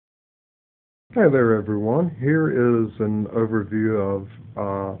Hi there, everyone. Here is an overview of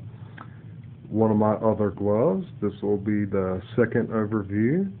one of my other gloves. This will be the second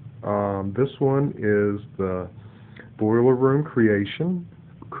overview. This one is the Boiler Room Creation,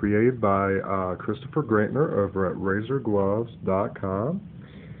 created by Christopher Grantner over at razorgloves.com.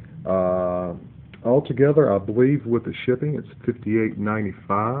 Altogether, I believe with the shipping, it's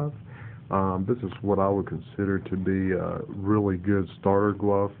 $58.95. This is what I would consider to be a really good starter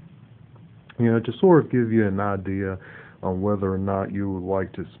glove, to sort of give you an idea on whether or not you would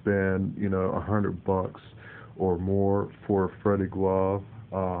like to spend, $100 or more for a Freddy glove.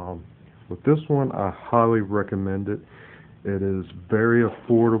 With this one, I highly recommend it. It is very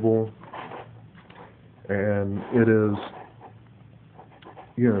affordable, and it is,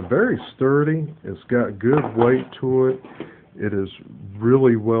 very sturdy. It's got good weight to it. It is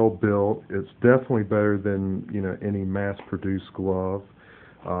really well built. It's definitely better than, any mass-produced glove.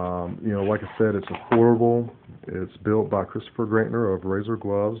 Like I said, it's affordable. It's built by Christopher Grantner of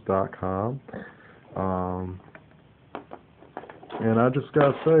razorgloves.com. And I just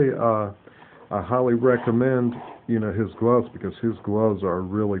gotta say, I highly recommend, his gloves, because his gloves are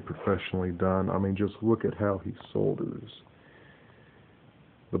really professionally done. I mean, just look at how he solders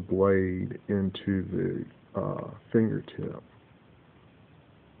the blade into the fingertip.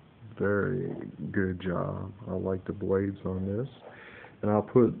 Very good job. I like the blades on this. And I'll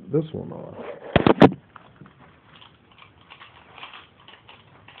put this one on.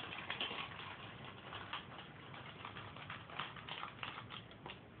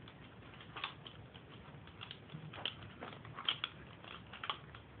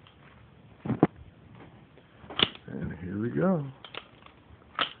 And here we go.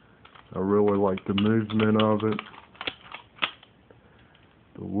 I really like the movement of it,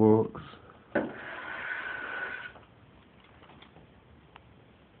 the looks.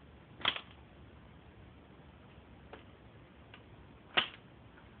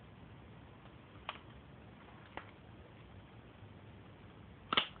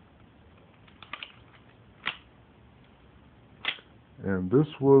 And this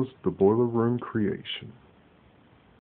was the Boiler Room Creation.